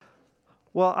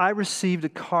Well, I received a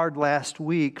card last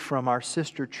week from our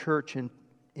sister church in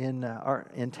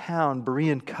town,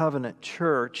 Berean Covenant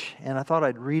Church, and I thought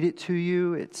I'd read it to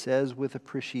you. It says, "With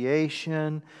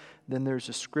appreciation." Then there's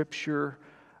a scripture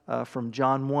from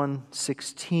John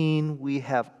 1:16. "We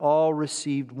have all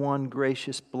received one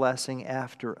gracious blessing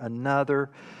after another."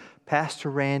 Pastor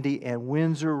Randy and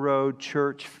Windsor Road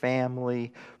Church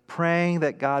family, praying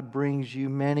that God brings you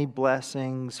many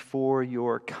blessings for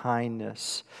your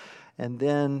kindness. And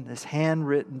then this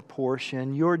handwritten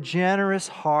portion, "Your generous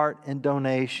heart and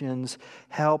donations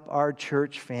help our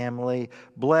church family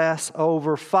bless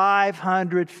over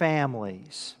 500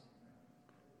 families.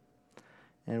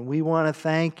 And we want to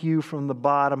thank you from the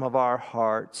bottom of our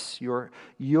hearts.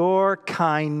 Your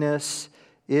kindness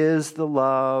is the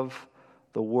love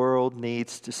the world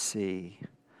needs to see."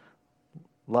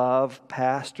 Love,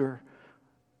 Pastor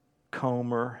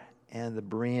Comer and the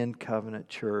Berean Covenant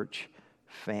Church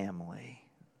family.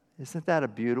 Isn't that a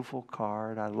beautiful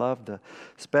card? I love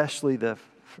especially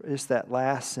just that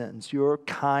last sentence. Your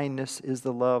kindness is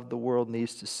the love the world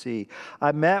needs to see.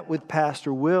 I met with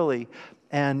Pastor Willie,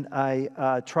 and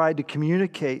I tried to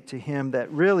communicate to him that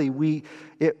really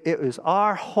it was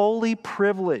our holy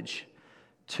privilege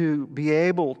to be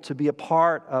able to be a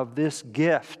part of this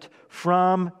gift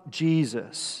from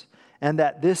Jesus, and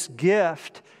that this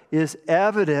gift is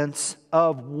evidence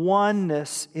of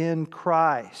oneness in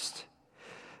Christ.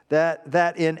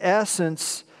 That in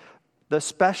essence, the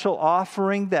special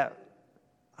offering that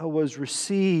was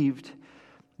received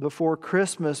before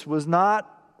Christmas was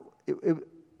not,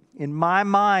 in my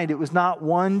mind, it was not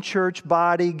one church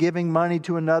body giving money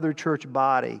to another church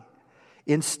body.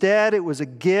 Instead, it was a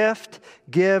gift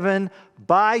given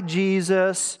by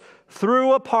Jesus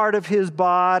through a part of His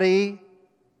body,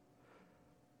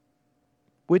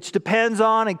 which depends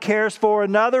on and cares for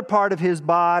another part of His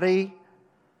body,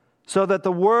 so that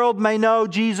the world may know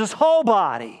Jesus' whole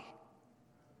body.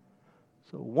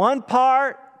 So one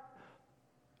part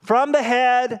from the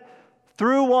head,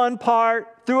 through one part,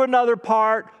 through another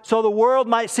part, so the world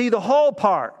might see the whole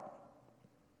part.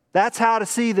 That's how to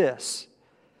see this.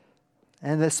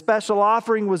 And this special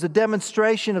offering was a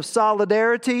demonstration of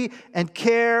solidarity and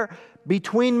care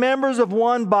between members of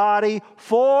one body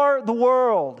for the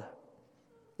world.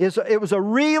 It was a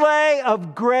relay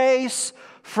of grace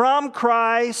from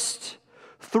Christ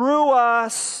through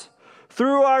us,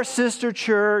 through our sister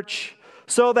church,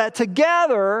 so that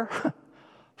together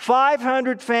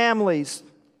 500 families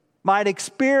might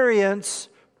experience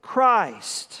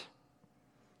Christ.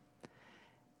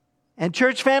 And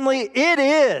church family, it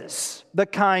is the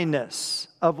kindness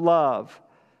of love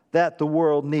that the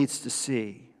world needs to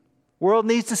see. The world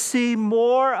needs to see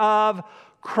more of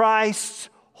Christ's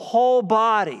whole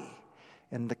body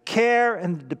and the care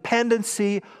and the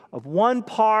dependency of one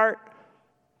part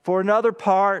for another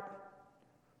part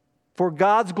for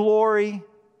God's glory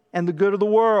and the good of the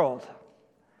world.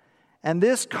 And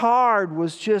this card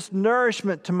was just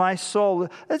nourishment to my soul.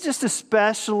 It's just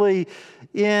especially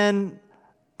in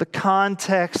the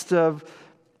context of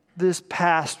this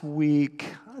past week.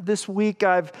 This week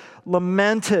I've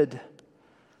lamented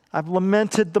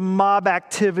the mob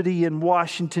activity in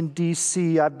Washington,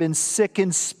 D.C. I've been sick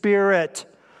in spirit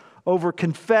over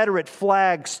Confederate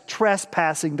flags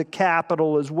trespassing the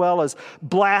Capitol, as well as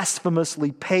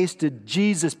blasphemously pasted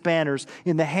Jesus banners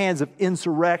in the hands of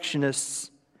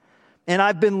insurrectionists. And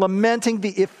I've been lamenting the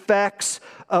effects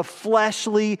of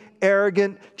fleshly,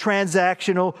 arrogant,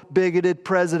 transactional, bigoted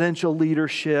presidential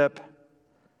leadership.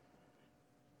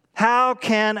 How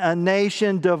can a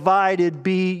nation divided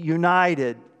be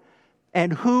united?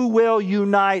 And who will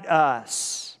unite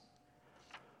us?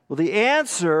 Well, the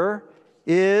answer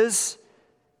is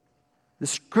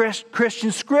the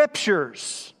Christian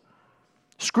Scriptures.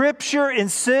 Scripture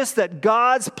insists that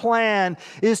God's plan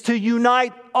is to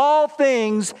unite all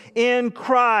things in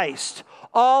Christ,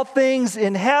 all things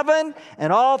in heaven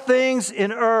and all things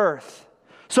in earth.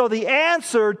 So the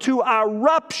answer to our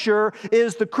rupture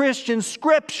is the Christian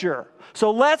Scripture.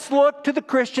 So let's look to the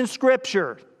Christian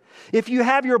Scripture. If you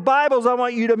have your Bibles, I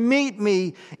want you to meet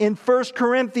me in 1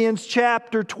 Corinthians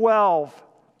chapter 12.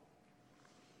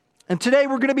 And today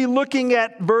we're going to be looking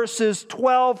at verses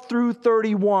 12 through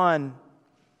 31.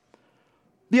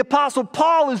 The Apostle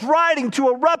Paul is writing to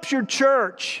a ruptured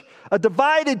church, a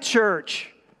divided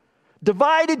church,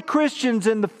 divided Christians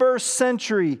in the first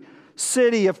century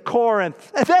city of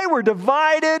Corinth. And they were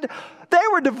divided. They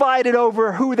were divided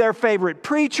over who their favorite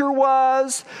preacher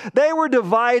was. They were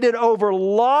divided over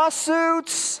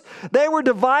lawsuits. They were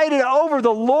divided over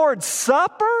the Lord's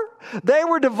Supper. They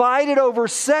were divided over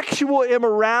sexual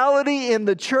immorality in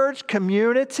the church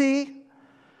community.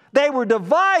 They were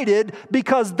divided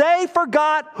because they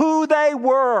forgot who they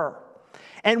were.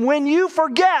 And when you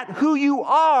forget who you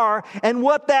are and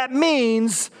what that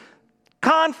means,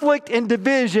 conflict and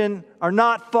division are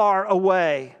not far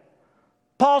away.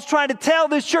 Paul's trying to tell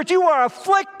this church, you are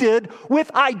afflicted with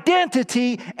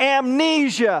identity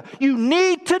amnesia. You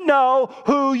need to know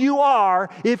who you are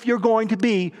if you're going to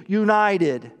be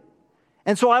united.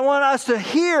 And so I want us to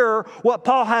hear what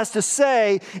Paul has to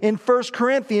say in 1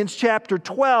 Corinthians chapter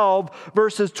 12,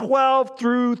 verses 12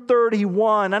 through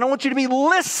 31. And I want you to be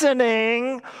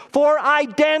listening for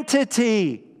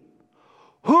identity.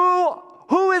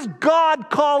 Who is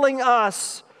God calling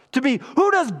us to be?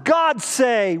 Who does God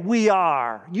say we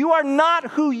are? You are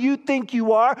not who you think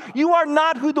you are. You are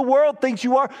not who the world thinks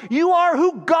you are. You are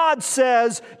who God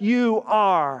says you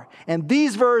are. And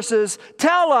these verses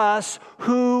tell us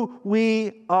who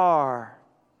we are.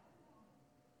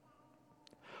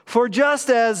 For just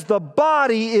as the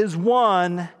body is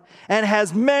one and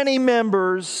has many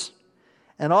members,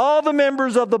 and all the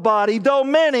members of the body, though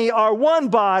many, are one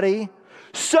body,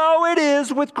 so it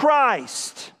is with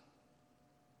Christ.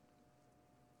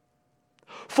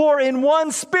 For in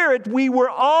one Spirit we were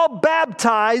all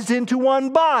baptized into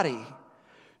one body,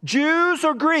 Jews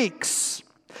or Greeks,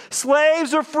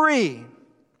 slaves or free,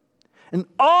 and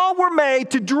all were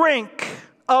made to drink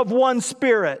of one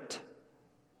Spirit.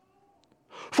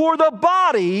 For the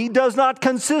body does not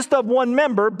consist of one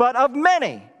member, but of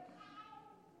many.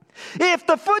 If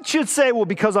the foot should say, well,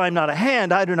 because I'm not a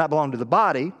hand, I do not belong to the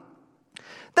body,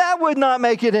 that would not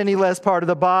make it any less part of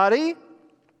the body.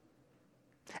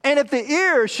 And if the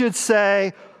ear should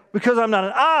say, because I'm not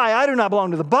an eye, I do not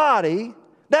belong to the body,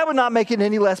 that would not make it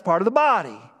any less part of the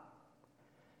body.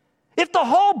 If the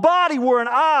whole body were an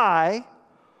eye,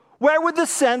 where would the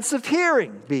sense of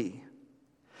hearing be?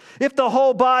 If the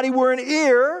whole body were an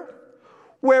ear,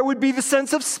 where would be the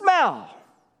sense of smell?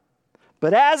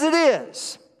 But as it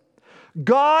is,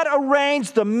 God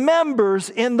arranged the members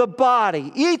in the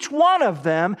body, each one of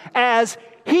them as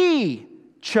He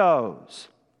chose.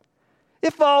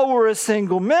 If all were a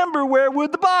single member, where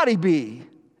would the body be?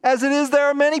 As it is, there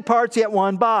are many parts, yet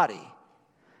one body.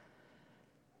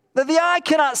 That the eye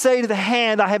cannot say to the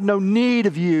hand, I have no need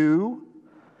of you,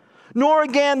 nor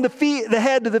again the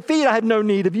head to the feet, I have no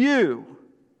need of you.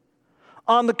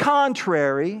 On the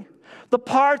contrary, the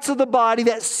parts of the body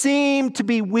that seem to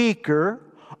be weaker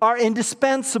are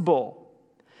indispensable.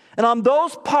 And on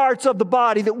those parts of the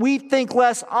body that we think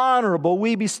less honorable,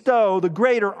 we bestow the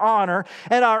greater honor,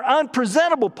 and our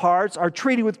unpresentable parts are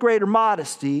treated with greater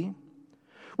modesty,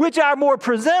 which our more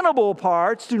presentable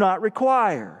parts do not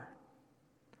require.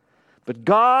 But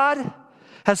God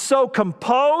has so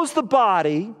composed the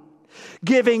body,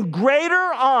 giving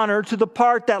greater honor to the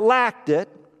part that lacked it,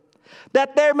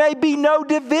 that there may be no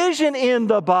division in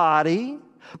the body,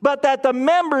 but that the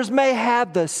members may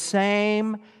have the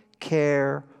same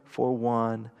care for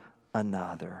one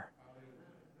another.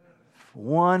 If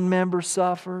one member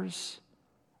suffers,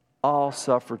 all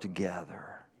suffer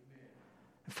together.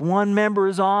 If one member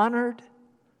is honored,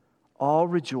 all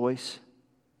rejoice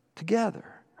together.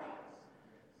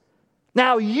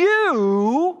 Now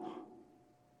you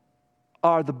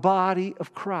are the body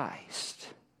of Christ,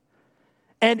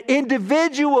 and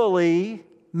individually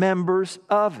members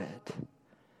of it.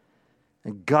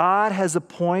 And God has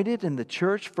appointed in the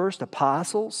church first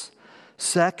apostles,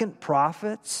 second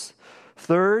prophets,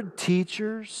 third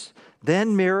teachers,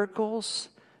 then miracles,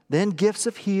 then gifts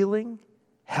of healing,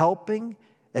 helping,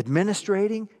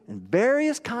 administrating, and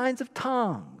various kinds of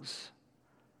tongues.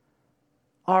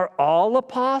 Are all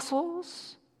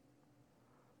apostles?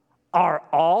 Are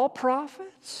all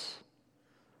prophets?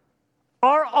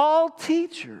 Are all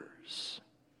teachers?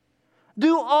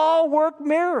 Do all work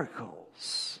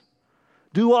miracles?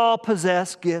 Do all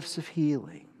possess gifts of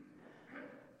healing?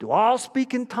 Do all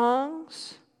speak in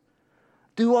tongues?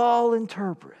 Do all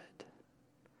interpret?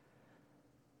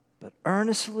 But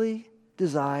earnestly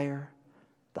desire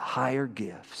the higher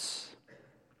gifts.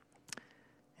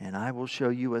 And I will show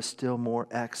you a still more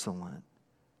excellent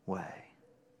way.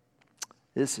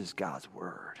 This is God's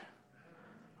word.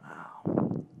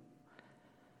 Wow.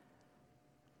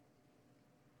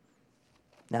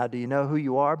 Now, do you know who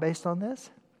you are based on this?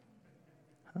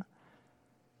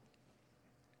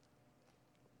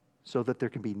 So that there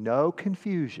can be no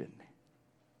confusion.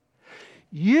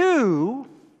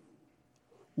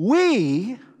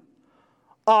 We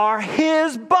are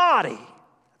His body.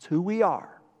 That's who we are.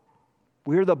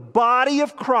 We're the body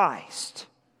of Christ.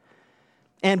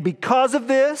 And because of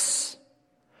this,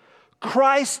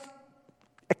 Christ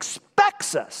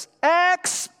expects us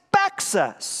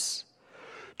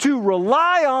to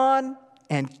rely on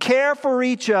and care for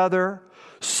each other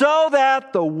so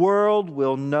that the world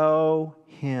will know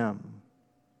Him.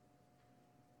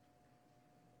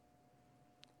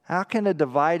 How can a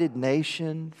divided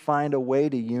nation find a way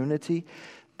to unity?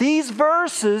 These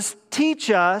verses teach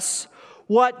us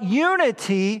what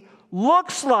unity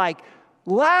looks like.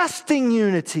 Lasting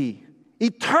unity,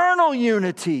 eternal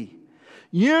unity,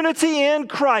 unity in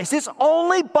Christ. It's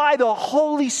only by the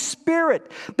Holy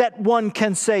Spirit that one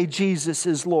can say Jesus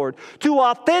is Lord. To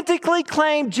authentically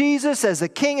claim Jesus as the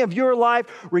King of your life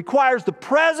requires the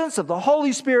presence of the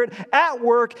Holy Spirit at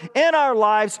work in our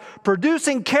lives,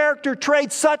 producing character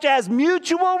traits such as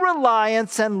mutual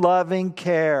reliance and loving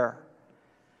care.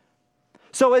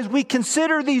 So as we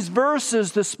consider these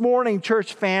verses this morning,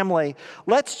 church family,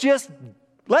 let's just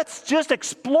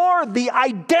explore the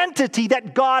identity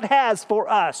that God has for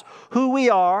us, who we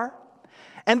are,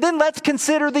 and then let's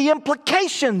consider the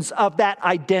implications of that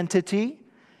identity,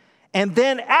 and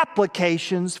then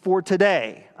applications for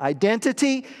today.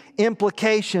 Identity,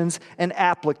 implications, and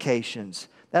applications.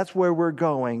 That's where we're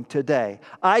going today.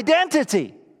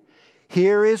 Identity.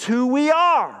 Here is who we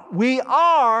are. We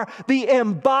are the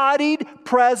embodied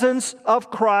presence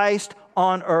of Christ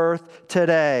on earth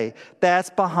today. That's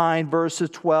behind verses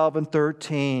 12 and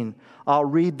 13. I'll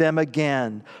read them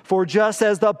again. For just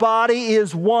as the body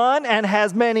is one and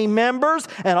has many members,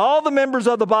 and all the members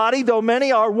of the body, though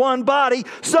many, are one body,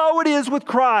 so it is with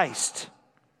Christ.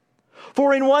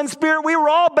 For in one Spirit we were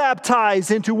all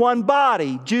baptized into one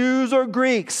body, Jews or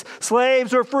Greeks,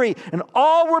 slaves or free, and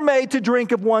all were made to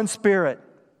drink of one Spirit.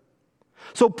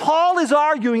 So Paul is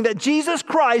arguing that Jesus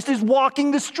Christ is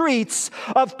walking the streets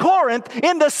of Corinth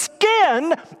in the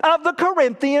skin of the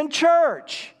Corinthian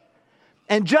church.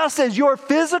 And just as your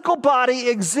physical body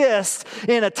exists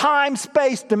in a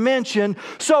time-space dimension,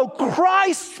 so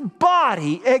Christ's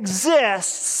body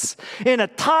exists in a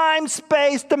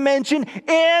time-space dimension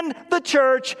in the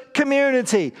church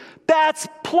community. That's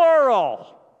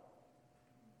plural.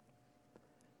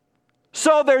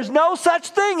 So there's no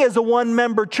such thing as a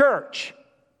one-member church.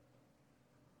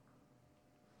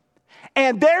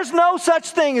 And there's no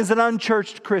such thing as an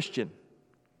unchurched Christian.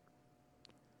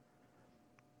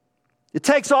 It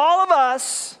takes all of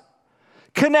us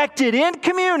connected in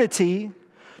community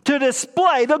to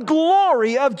display the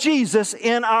glory of Jesus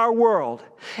in our world.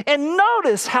 And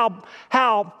notice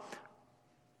how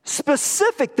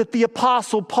specific that the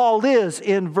Apostle Paul is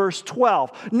in verse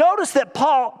 12. Notice that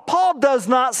Paul does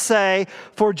not say,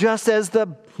 for just as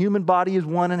the human body is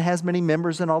one and has many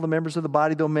members, and all the members of the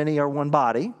body, though many, are one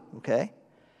body. Okay?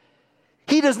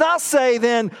 He does not say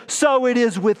then, so it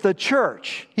is with the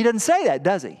church. He doesn't say that,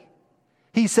 does he?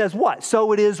 He says what?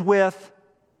 So it is with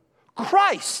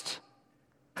Christ.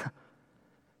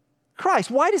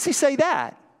 Christ. Why does he say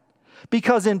that?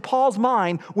 Because in Paul's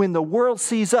mind, when the world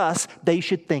sees us, they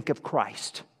should think of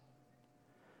Christ.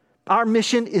 Our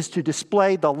mission is to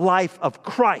display the life of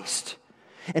Christ.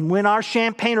 And when our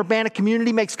Champaign-Urbana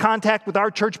community makes contact with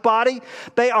our church body,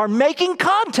 they are making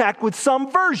contact with some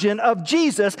version of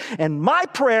Jesus. And my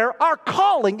prayer, our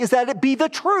calling, is that it be the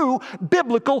true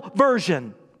biblical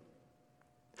version.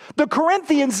 The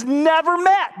Corinthians never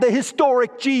met the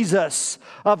historic Jesus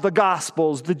of the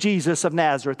Gospels, the Jesus of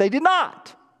Nazareth. They did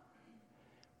not.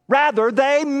 Rather,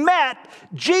 they met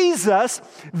Jesus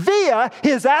via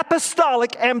his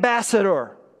apostolic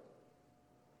ambassador,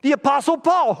 the Apostle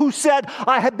Paul, who said,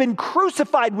 I have been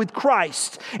crucified with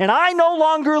Christ, and I no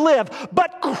longer live,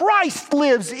 but Christ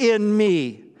lives in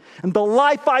me. And the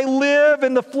life I live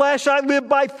in the flesh, I live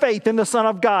by faith in the Son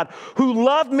of God, who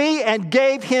loved me and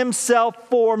gave himself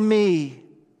for me.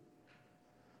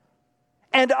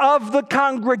 And of the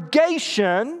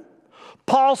congregation,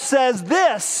 Paul says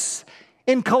this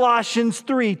in Colossians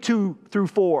 3, 2 through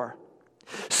 4.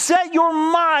 Set your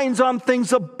minds on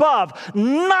things above,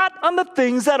 not on the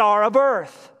things that are of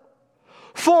earth.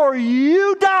 For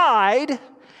you died,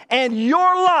 and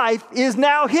your life is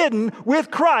now hidden with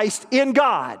Christ in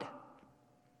God.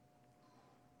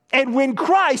 And when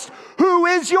Christ, who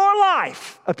is your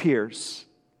life, appears,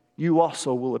 you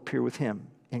also will appear with him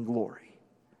in glory.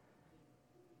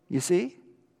 You see?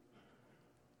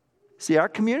 See, our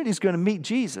community is going to meet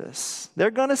Jesus.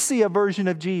 They're going to see a version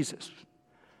of Jesus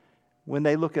when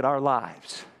they look at our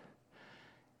lives.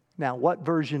 Now, what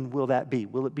version will that be?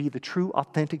 Will it be the true,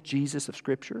 authentic Jesus of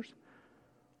Scriptures?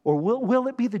 Or will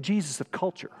it be the Jesus of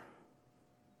culture?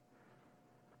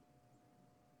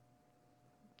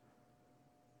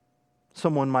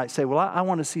 Someone might say, well, I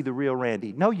want to see the real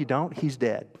Randy. No, you don't. He's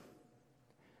dead.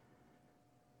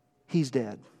 He's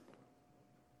dead.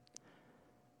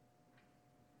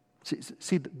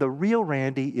 See, the real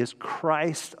Randy is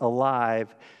Christ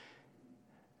alive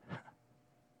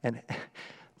And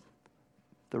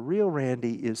the real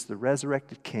Randy is the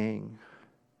resurrected king,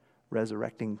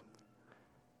 resurrecting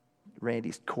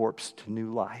Randy's corpse to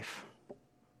new life.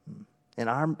 And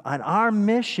our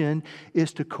mission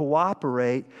is to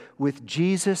cooperate with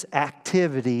Jesus'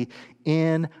 activity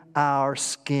in our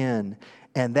skin.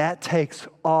 And that takes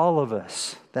all of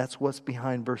us. That's what's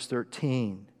behind verse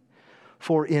 13.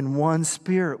 For in one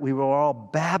Spirit we were all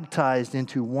baptized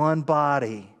into one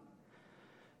body.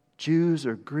 Jews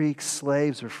or Greeks,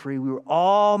 slaves or free, we were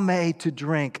all made to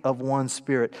drink of one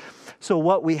Spirit. So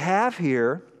what we have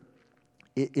here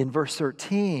in verse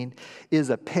 13 is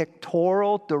a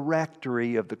pictorial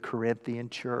directory of the Corinthian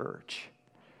church.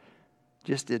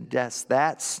 Just in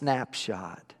that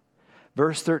snapshot.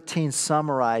 Verse 13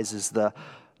 summarizes the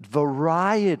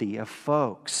variety of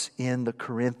folks in the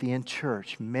Corinthian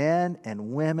church. Men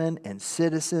and women and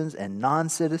citizens and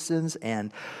non-citizens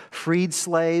and freed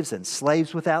slaves and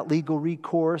slaves without legal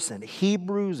recourse and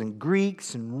Hebrews and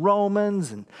Greeks and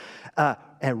Romans and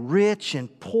rich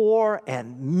and poor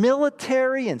and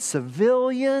military and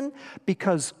civilian,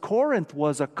 because Corinth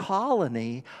was a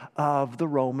colony of the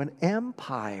Roman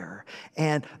Empire.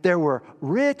 And there were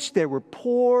rich, there were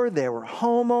poor, there were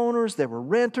homeowners, there were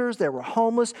renters, there were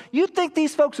homeless. You think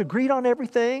these folks agreed on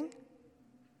everything?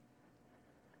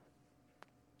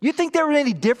 You think there were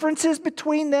any differences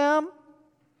between them?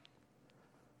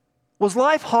 Was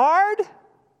life hard?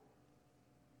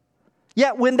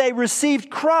 Yet when they received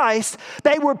Christ,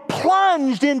 they were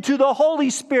plunged into the Holy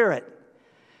Spirit.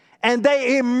 And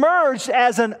they emerged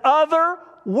as an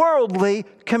otherworldly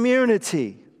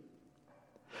community.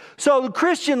 So the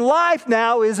Christian life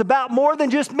now is about more than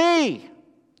just me.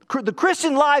 The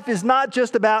Christian life is not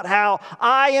just about how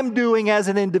I am doing as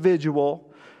an individual.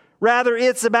 Rather,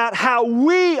 it's about how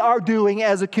we are doing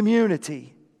as a community.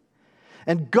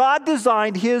 And God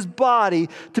designed His body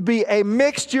to be a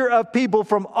mixture of people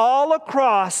from all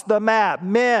across the map.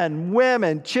 Men,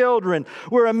 women, children.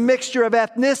 We're a mixture of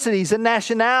ethnicities and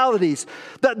nationalities.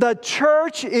 The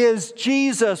church is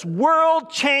Jesus'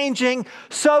 world-changing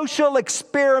social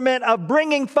experiment of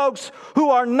bringing folks who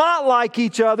are not like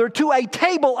each other to a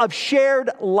table of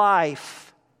shared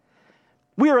life.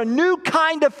 We're a new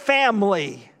kind of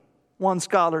family, one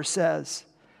scholar says.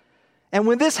 And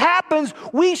when this happens,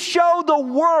 we show the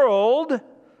world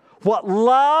what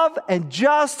love and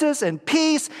justice and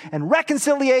peace and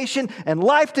reconciliation and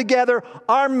life together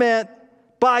are meant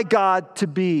by God to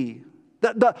be.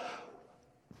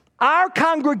 Our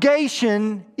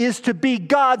congregation is to be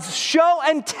God's show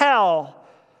and tell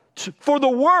for the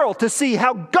world to see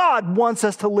how God wants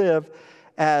us to live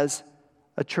as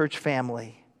a church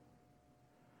family.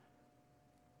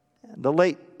 The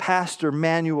late Pastor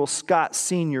Manuel Scott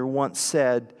Sr. once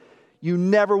said, "You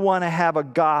never want to have a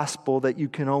gospel that you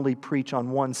can only preach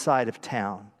on one side of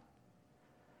town."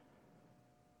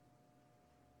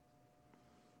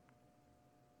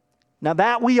 Now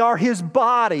that we are His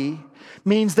body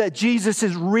means that Jesus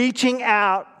is reaching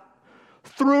out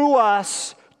through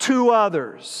us to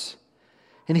others.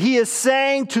 And He is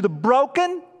saying to the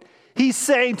broken, He's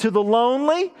saying to the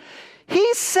lonely,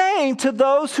 He's saying to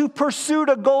those who pursued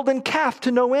a golden calf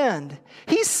to no end.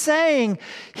 He's saying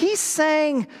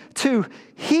to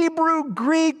Hebrew,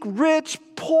 Greek, rich,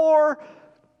 poor,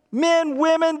 men,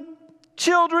 women,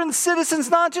 children, citizens,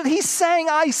 not just. He's saying,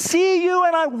 I see you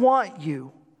and I want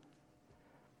you.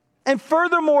 And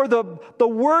furthermore, the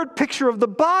word picture of the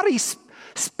body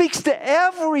speaks to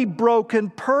every broken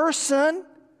person.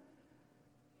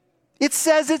 It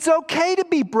says it's okay to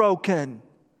be broken.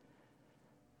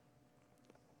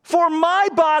 For my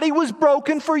body was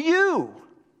broken for you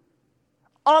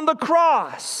on the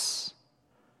cross.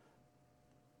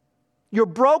 You're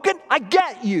broken, I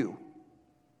get you.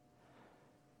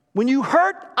 When you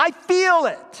hurt, I feel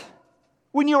it.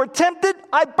 When you are tempted,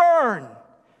 I burn.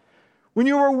 When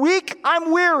you are weak,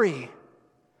 I'm weary.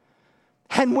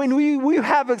 And when we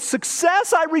have a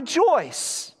success, I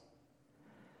rejoice.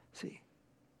 See,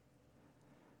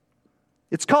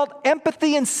 it's called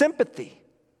empathy and sympathy.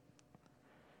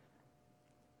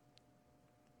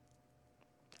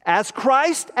 As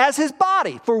Christ, as His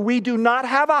body. For we do not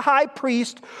have a high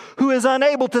priest who is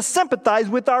unable to sympathize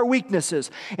with our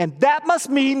weaknesses. And that must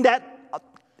mean that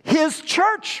His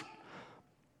church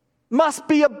must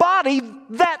be a body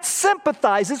that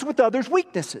sympathizes with others'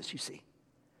 weaknesses, you see.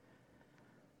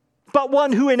 But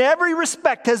one who in every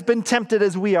respect has been tempted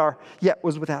as we are, yet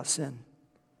was without sin.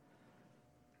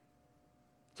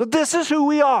 So this is who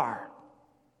we are.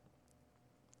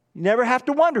 You never have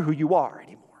to wonder who you are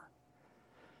anymore.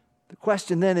 The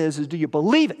question then is do you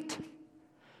believe it?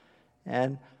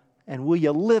 And will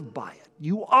you live by it?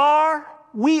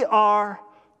 We are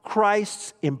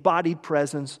Christ's embodied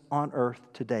presence on earth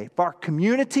today. If our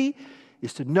community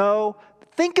is to know,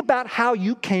 think about how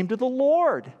you came to the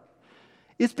Lord.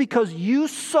 It's because you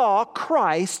saw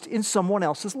Christ in someone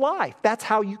else's life. That's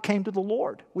how you came to the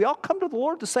Lord. We all come to the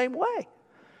Lord the same way.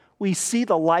 We see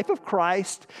the life of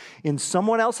Christ in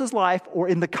someone else's life or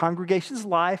in the congregation's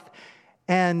life,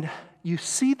 and you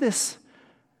see this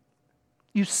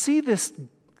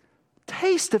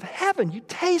taste of heaven. You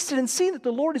taste it and see that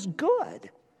the Lord is good.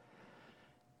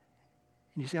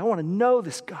 And you say, I want to know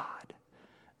this God,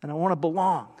 and I want to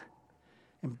belong.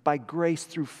 And by grace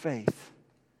through faith,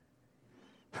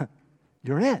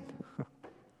 you're in.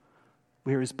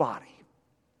 We're his body.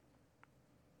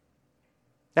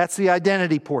 That's the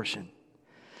identity portion.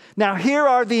 Now, here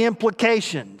are the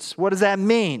implications. What does that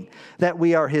mean, that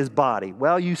we are his body?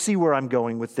 Well, you see where I'm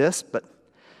going with this, but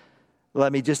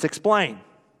let me just explain.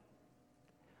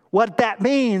 What that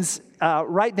means,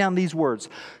 write down these words.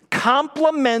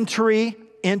 Complementary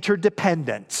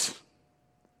interdependence.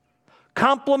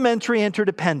 Complementary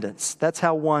interdependence. That's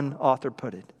how one author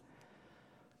put it.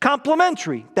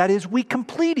 Complementary, that is, we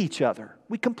complete each other.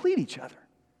 We complete each other.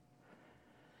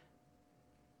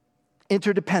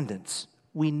 Interdependence,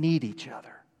 we need each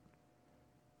other.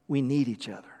 We need each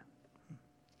other.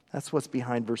 That's what's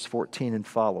behind verse 14 and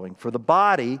following. For the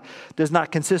body does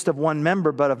not consist of one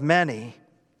member, but of many.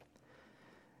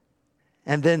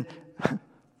 And then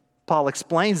Paul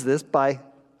explains this by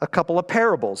a couple of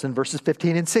parables in verses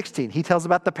 15 and 16. He tells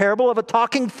about the parable of a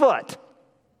talking foot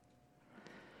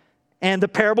and the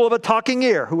parable of a talking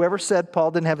ear. Whoever said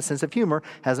Paul didn't have a sense of humor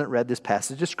hasn't read this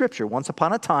passage of Scripture. Once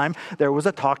upon a time, there was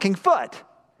a talking foot.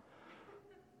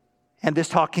 And this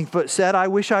talking foot said, I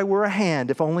wish I were a hand.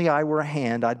 If only I were a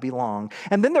hand, I'd belong.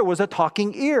 And then there was a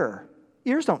talking ear.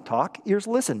 Ears don't talk. Ears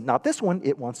listen. Not this one.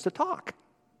 It wants to talk.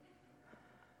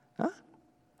 Huh?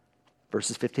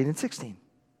 Verses 15 and 16.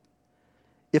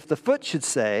 If the foot should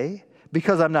say,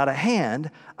 because I'm not a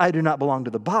hand, I do not belong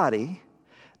to the body,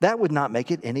 that would not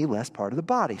make it any less part of the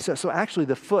body. So actually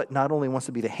the foot not only wants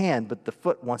to be the hand, but the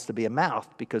foot wants to be a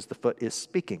mouth because the foot is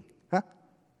speaking. Huh?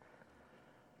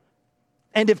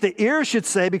 And if the ear should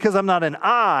say, because I'm not an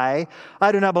eye,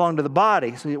 I do not belong to the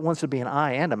body. So it wants to be an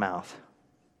eye and a mouth.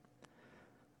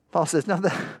 Paul says, no,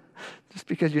 just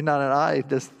because you're not an eye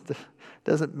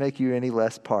doesn't make you any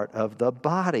less part of the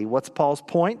body. What's Paul's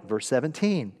point? Verse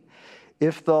 17.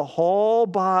 If the whole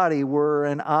body were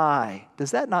an eye,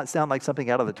 does that not sound like something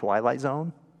out of the Twilight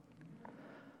Zone?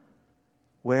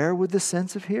 Where would the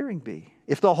sense of hearing be?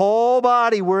 If the whole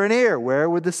body were an ear, where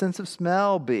would the sense of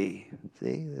smell be?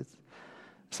 See, it's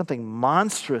something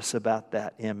monstrous about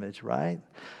that image, right?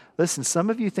 Listen, some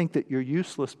of you think that you're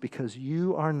useless because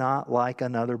you are not like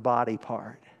another body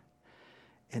part.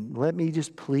 And let me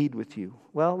just plead with you.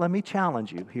 Well, let me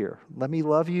challenge you here. Let me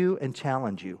love you and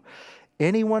challenge you.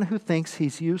 Anyone who thinks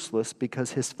he's useless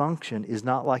because his function is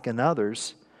not like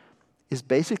another's is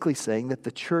basically saying that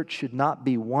the church should not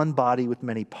be one body with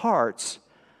many parts,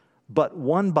 but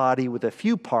one body with a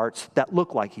few parts that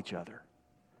look like each other.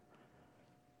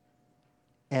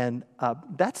 And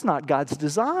that's not God's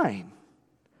design.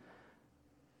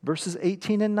 Verses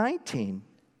 18 and 19.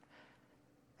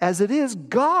 As it is,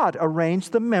 God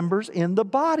arranged the members in the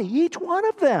body, each one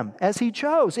of them, as he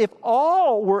chose. If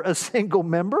all were a single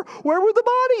member, where would the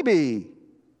body be?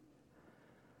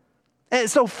 And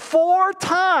so 4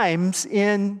 times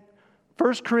in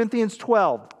 1 Corinthians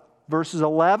 12, verses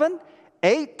 11,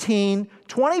 18,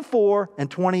 24,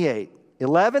 and 28.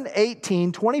 11,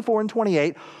 18, 24, and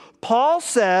 28. Paul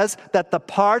says that the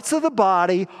parts of the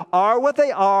body are what they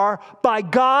are by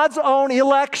God's own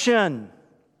election.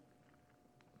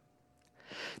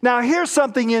 Now, here's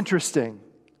something interesting.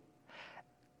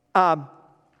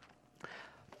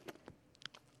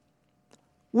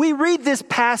 We read this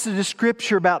passage of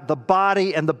Scripture about the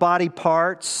body and the body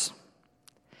parts,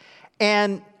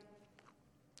 and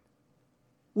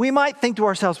we might think to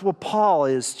ourselves, well, Paul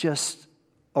is just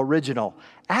original.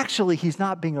 Actually, he's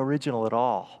not being original at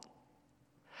all.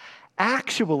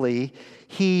 Actually,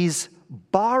 he's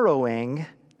borrowing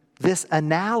this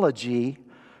analogy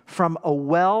from a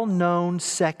well-known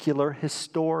secular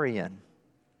historian,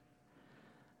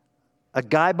 a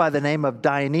guy by the name of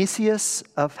Dionysius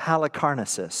of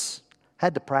Halicarnassus.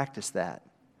 Had to practice that.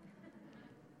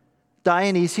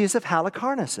 Dionysius of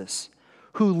Halicarnassus,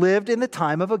 who lived in the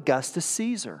time of Augustus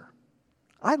Caesar.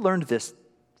 I learned this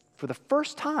for the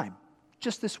first time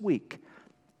just this week.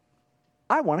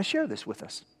 I want to share this with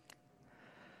us.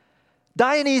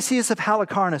 Dionysius of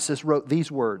Halicarnassus wrote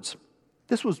these words.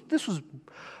 This was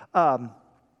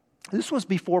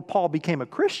before Paul became a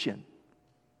Christian.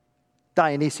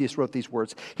 Dionysius wrote these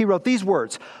words. He wrote these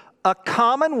words, "A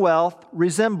commonwealth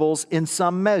resembles in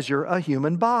some measure a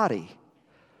human body.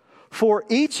 For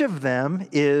each of them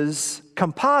is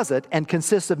composite and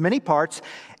consists of many parts,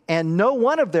 and no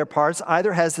one of their parts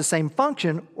either has the same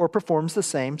function or performs the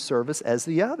same service as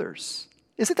the others."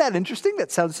 Isn't that interesting?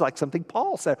 That sounds like something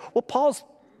Paul said. Well, Paul's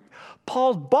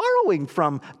borrowing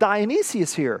from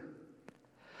Dionysius here.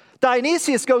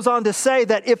 Dionysius goes on to say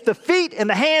that if the feet and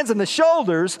the hands and the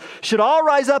shoulders should all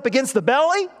rise up against the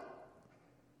belly,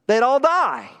 they'd all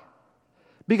die,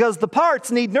 because the parts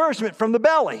need nourishment from the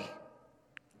belly.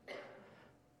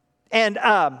 And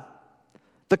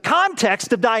the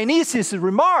context of Dionysius'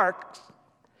 remarks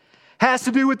has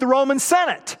to do with the Roman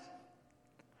Senate.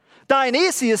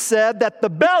 Dionysius said that the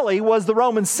belly was the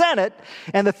Roman Senate,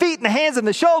 and the feet and the hands and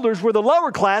the shoulders were the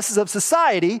lower classes of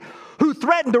society who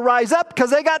threatened to rise up because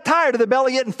they got tired of the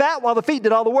belly getting fat while the feet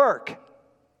did all the work.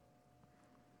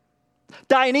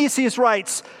 Dionysius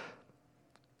writes,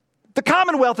 "The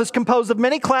commonwealth is composed of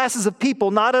many classes of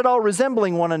people not at all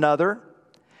resembling one another,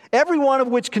 every one of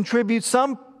which contributes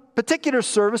some particular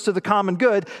service to the common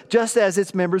good, just as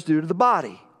its members do to the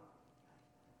body."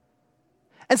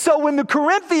 And so when the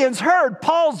Corinthians heard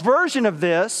Paul's version of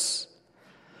this,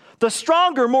 the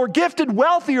stronger, more gifted,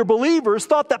 wealthier believers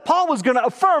thought that Paul was going to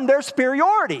affirm their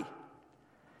superiority,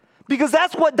 because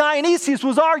that's what Dionysius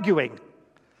was arguing.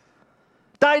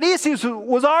 Dionysius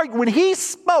was arguing, when he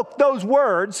spoke those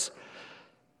words,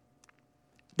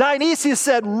 Dionysius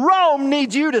said, "Rome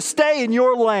needs you to stay in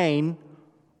your lane,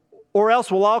 or else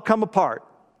we'll all come apart."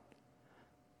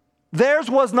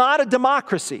 Theirs was not a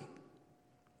democracy.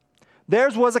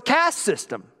 Theirs was a caste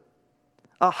system,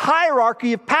 a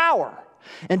hierarchy of power.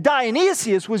 And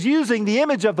Dionysius was using the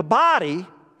image of the body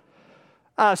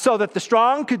so that the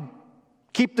strong could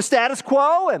keep the status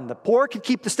quo and the poor could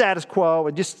keep the status quo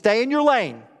and just stay in your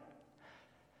lane.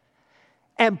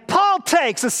 And Paul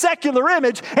takes a secular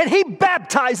image and he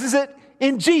baptizes it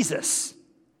in Jesus,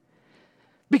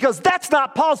 because that's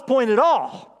not Paul's point at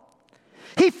all.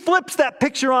 He flips that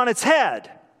picture on its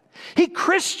head. He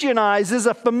Christianizes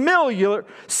a familiar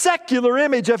secular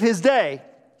image of his day,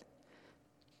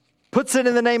 puts it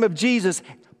in the name of Jesus.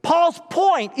 Paul's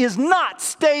point is not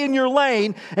stay in your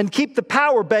lane and keep the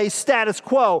power-based status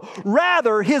quo.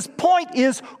 Rather, his point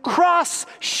is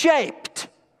cross-shaped,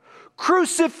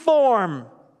 cruciform.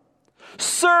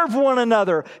 Serve one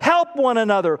another, help one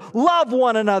another, love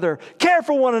one another, care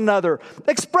for one another,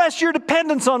 express your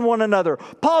dependence on one another.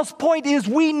 Paul's point is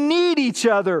we need each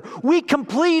other. We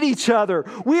complete each other.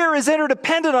 We are as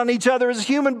interdependent on each other as a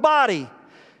human body.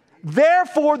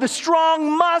 Therefore, the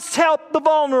strong must help the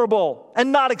vulnerable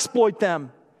and not exploit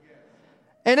them.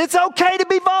 And it's okay to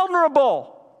be vulnerable.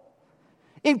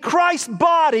 In Christ's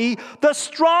body, the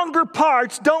stronger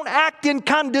parts don't act in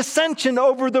condescension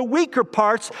over the weaker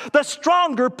parts. The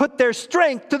stronger put their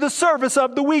strength to the service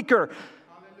of the weaker.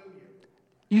 Hallelujah.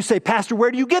 You say, "Pastor,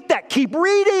 where do you get that?" Keep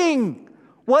reading.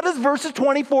 What does verses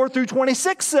 24 through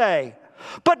 26 say?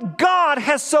 "But God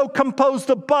has so composed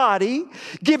the body,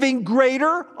 giving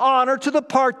greater honor to the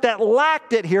part that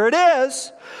lacked it," here it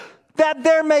is, "that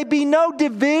there may be no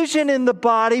division in the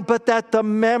body, but that the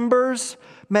members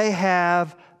may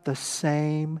have the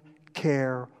same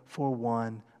care for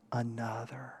one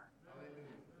another."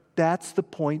 That's the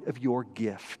point of your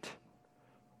gift,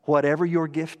 whatever your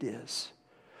gift is.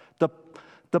 The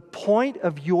point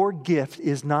of your gift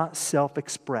is not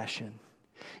self-expression.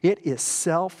 It is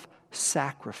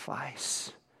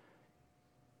self-sacrifice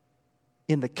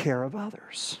in the care of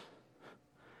others.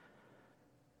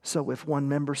 So if one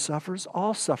member suffers,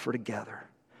 all suffer together.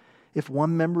 If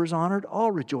one member is honored,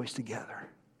 all rejoice together.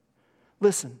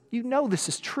 Listen, you know this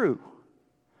is true.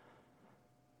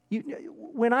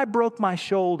 When I broke my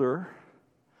shoulder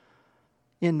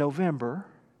in November,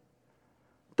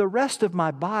 the rest of my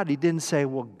body didn't say,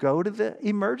 "Well, go to the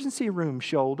emergency room,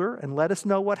 shoulder, and let us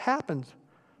know what happens."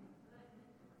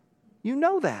 You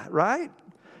know that, right?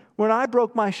 When I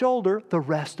broke my shoulder, the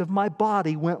rest of my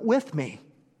body went with me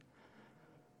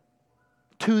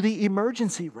to the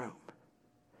emergency room.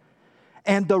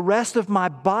 And the rest of my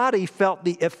body felt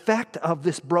the effect of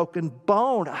this broken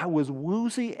bone. I was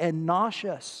woozy and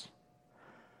nauseous.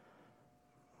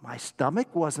 My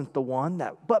stomach wasn't the one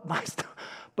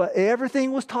but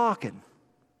everything was talking.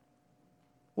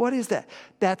 What is that?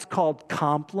 That's called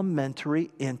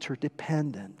complementary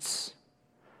interdependence.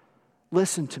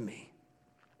 Listen to me.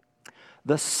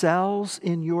 The cells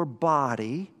in your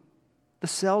body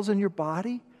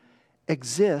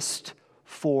exist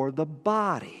for the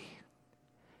body.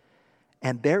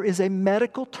 And there is a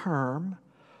medical term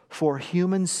for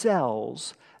human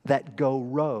cells that go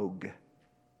rogue.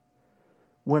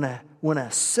 when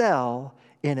a cell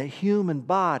in a human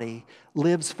body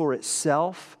lives for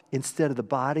itself instead of the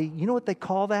body, you know what they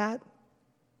call that?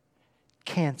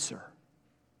 Cancer.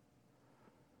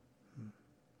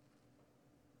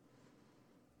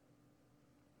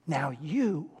 Now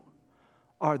you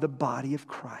are the body of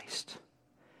Christ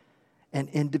and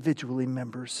individually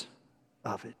members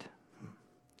of it.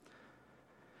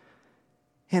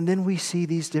 And then we see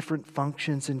these different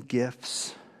functions and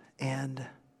gifts, and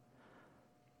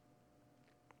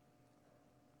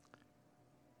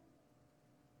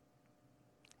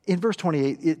in verse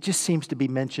 28, it just seems to be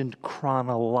mentioned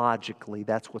chronologically.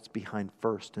 That's what's behind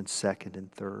first and second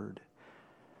and third.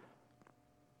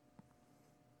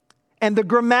 And the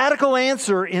grammatical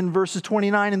answer in verses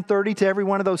 29 and 30 to every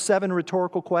one of those 7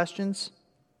 rhetorical questions: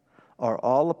 are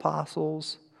all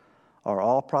apostles? Are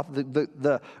all prophets?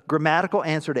 The grammatical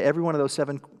answer to every one of those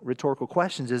 7 rhetorical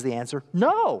questions is the answer: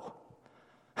 no.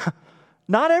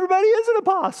 Not everybody is an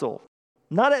apostle.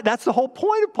 That's the whole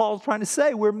point of Paul's trying to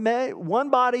say. We're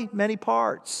one body, many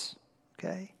parts.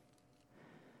 Okay?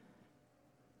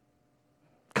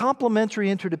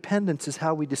 Complementary interdependence is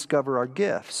how we discover our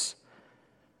gifts.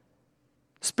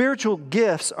 Spiritual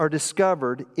gifts are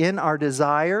discovered in our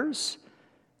desires.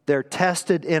 They're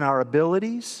tested in our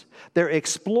abilities. They're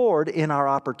explored in our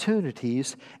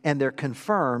opportunities. And they're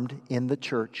confirmed in the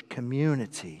church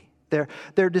community.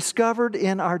 They're discovered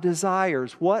in our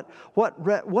desires. What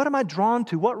am I drawn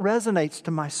to? What resonates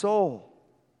to my soul?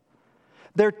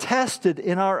 They're tested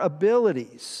in our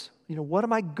abilities. What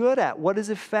am I good at? What is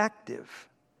effective?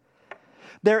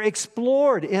 They're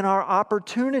explored in our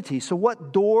opportunities. So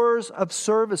what doors of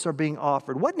service are being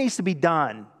offered? What needs to be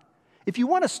done? If you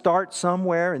want to start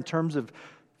somewhere in terms of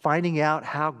finding out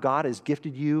how God has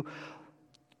gifted you,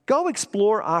 go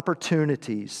explore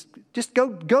opportunities. Just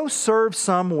go serve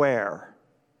somewhere.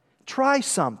 Try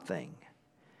something.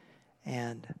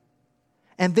 And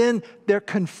then they're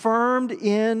confirmed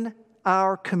in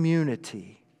our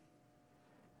community.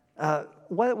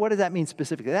 What does that mean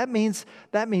specifically? That means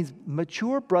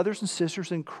mature brothers and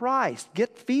sisters in Christ.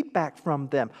 Get feedback from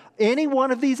them. Any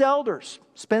one of these elders.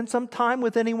 Spend some time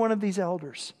with any one of these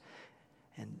elders.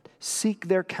 And seek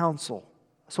their counsel.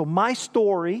 So my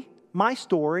story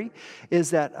is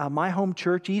that my home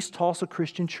church, East Tulsa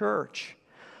Christian Church,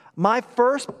 my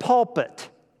first pulpit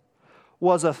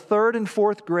was a 3rd and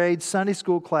 4th grade Sunday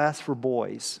school class for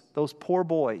boys. Those poor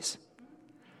boys.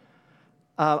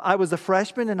 I was a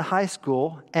freshman in high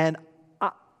school, and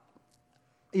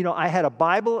I had a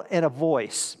Bible and a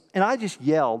voice, and I just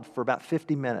yelled for about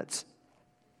 50 minutes.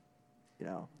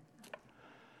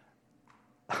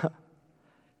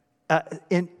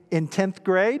 In 10th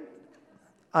grade,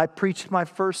 I preached my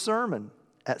first sermon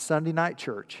at Sunday night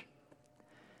church.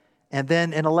 And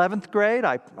then in 11th grade,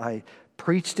 I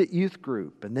preached at youth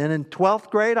group. And then in 12th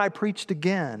grade, I preached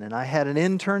again. And I had an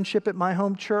internship at my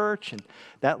home church. And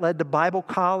that led to Bible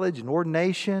college and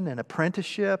ordination and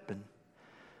apprenticeship. And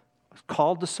I was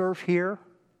called to serve here.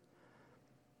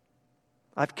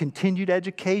 I've continued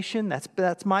education.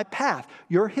 That's my path.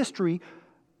 Your history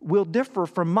will differ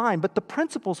from mine, but the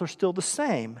principles are still the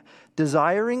same.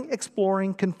 Desiring,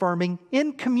 exploring, confirming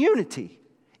in community,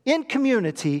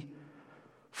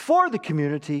 for the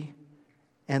community,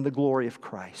 and the glory of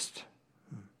Christ.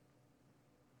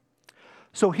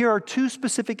 So here are 2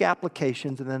 specific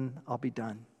applications, and then I'll be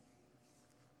done.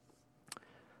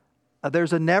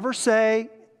 There's a never say,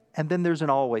 and then there's an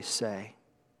always say.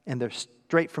 And they're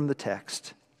straight from the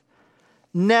text.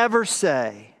 Never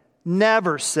say,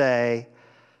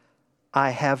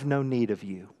 I have no need of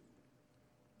you.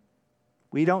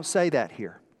 We don't say that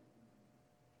here.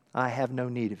 I have no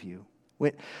need of you.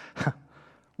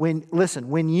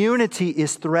 When unity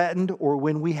is threatened or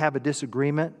when we have a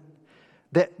disagreement,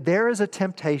 that there is a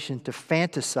temptation to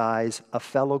fantasize a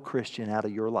fellow Christian out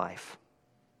of your life.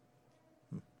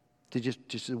 To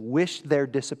just wish their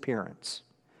disappearance.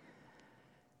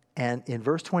 And in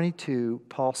verse 22,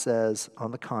 Paul says,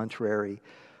 on the contrary,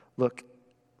 look,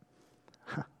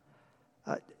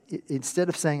 instead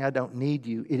of saying I don't need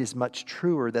you, it is much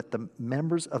truer that the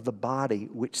members of the body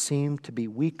which seem to be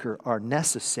weaker are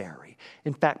necessary.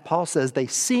 In fact, Paul says they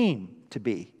seem to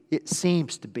be. It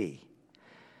seems to be.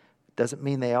 Doesn't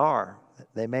mean they are.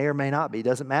 They may or may not be. It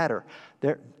doesn't matter.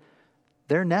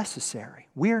 They're necessary.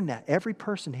 Every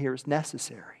person here is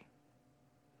necessary.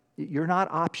 You're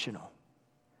not optional.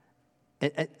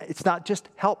 It's not just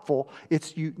helpful.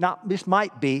 This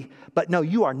might be, but no,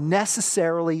 you are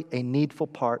necessarily a needful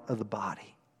part of the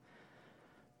body.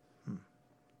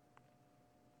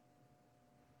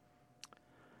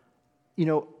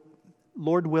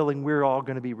 Lord willing, we're all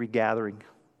going to be regathering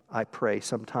I pray,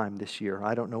 sometime this year.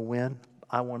 I don't know when.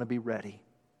 I want to be ready.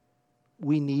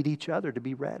 We need each other to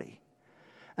be ready.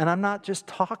 And I'm not just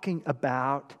talking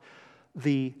about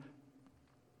the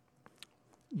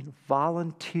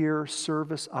volunteer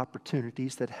service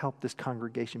opportunities that help this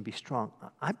congregation be strong.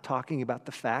 I'm talking about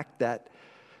the fact that,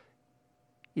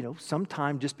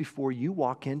 sometime just before you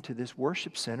walk into this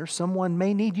worship center, someone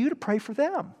may need you to pray for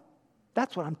them.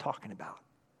 That's what I'm talking about.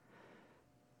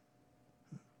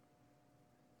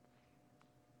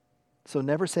 So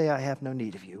never say, I have no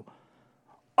need of you.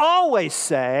 Always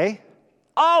say,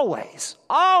 always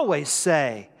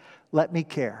say, let me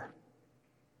care.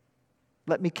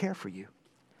 Let me care for you.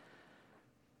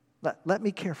 Let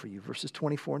me care for you. Verses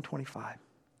 24 and 25.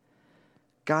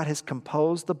 God has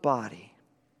composed the body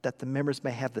that the members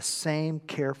may have the same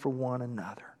care for one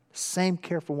another. Same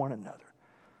care for one another.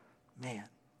 Man,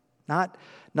 not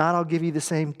I'll give you the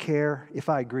same care if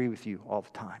I agree with you all the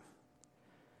time.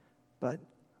 But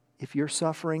if you're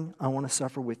suffering, I want to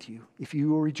suffer with you. If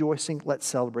you are rejoicing, let's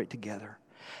celebrate together.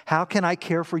 How can I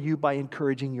care for you? By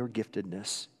encouraging your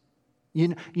giftedness.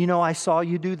 I saw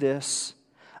you do this.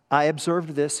 I observed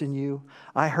this in you.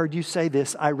 I heard you say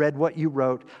this. I read what you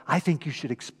wrote. I think you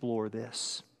should explore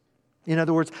this. In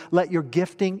other words, let your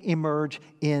gifting emerge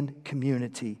in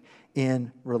community,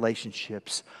 in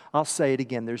relationships. I'll say it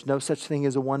again. There's no such thing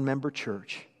as a one-member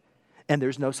church. And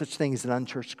there's no such thing as an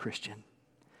unchurched Christian.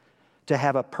 To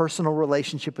have a personal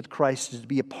relationship with Christ is to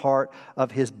be a part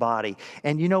of His body.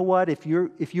 And you know what? If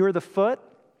you're the foot,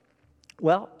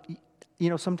 well,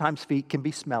 sometimes feet can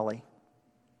be smelly.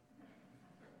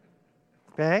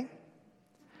 Okay?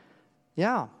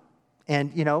 Yeah.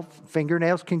 And,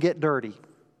 fingernails can get dirty.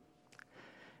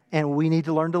 And we need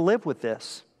to learn to live with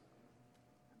this.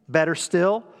 Better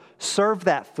still, serve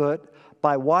that foot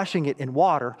by washing it in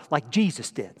water like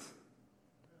Jesus did.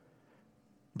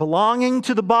 Belonging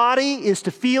to the body is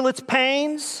to feel its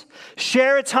pains,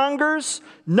 share its hungers,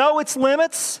 know its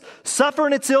limits, suffer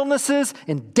in its illnesses,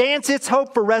 and dance its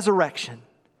hope for resurrection.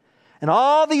 And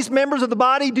all these members of the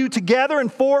body do together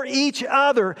and for each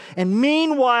other. And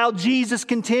meanwhile, Jesus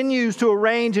continues to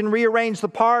arrange and rearrange the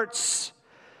parts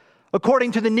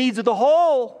according to the needs of the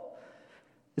whole.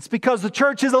 It's because the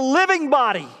church is a living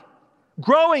body,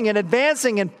 growing and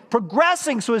advancing and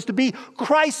progressing so as to be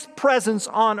Christ's presence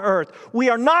on earth. We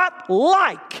are not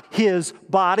like His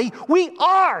body. We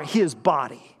are His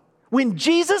body. When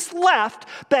Jesus left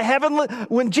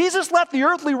the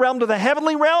earthly realm to the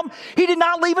heavenly realm, He did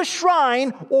not leave a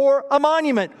shrine or a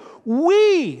monument.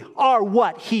 We are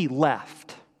what He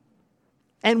left.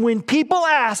 And when people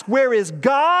ask, where is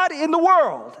God in the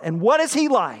world and what is He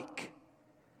like?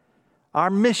 Our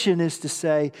mission is to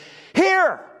say,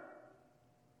 here,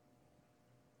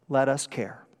 let us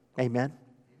care. Amen.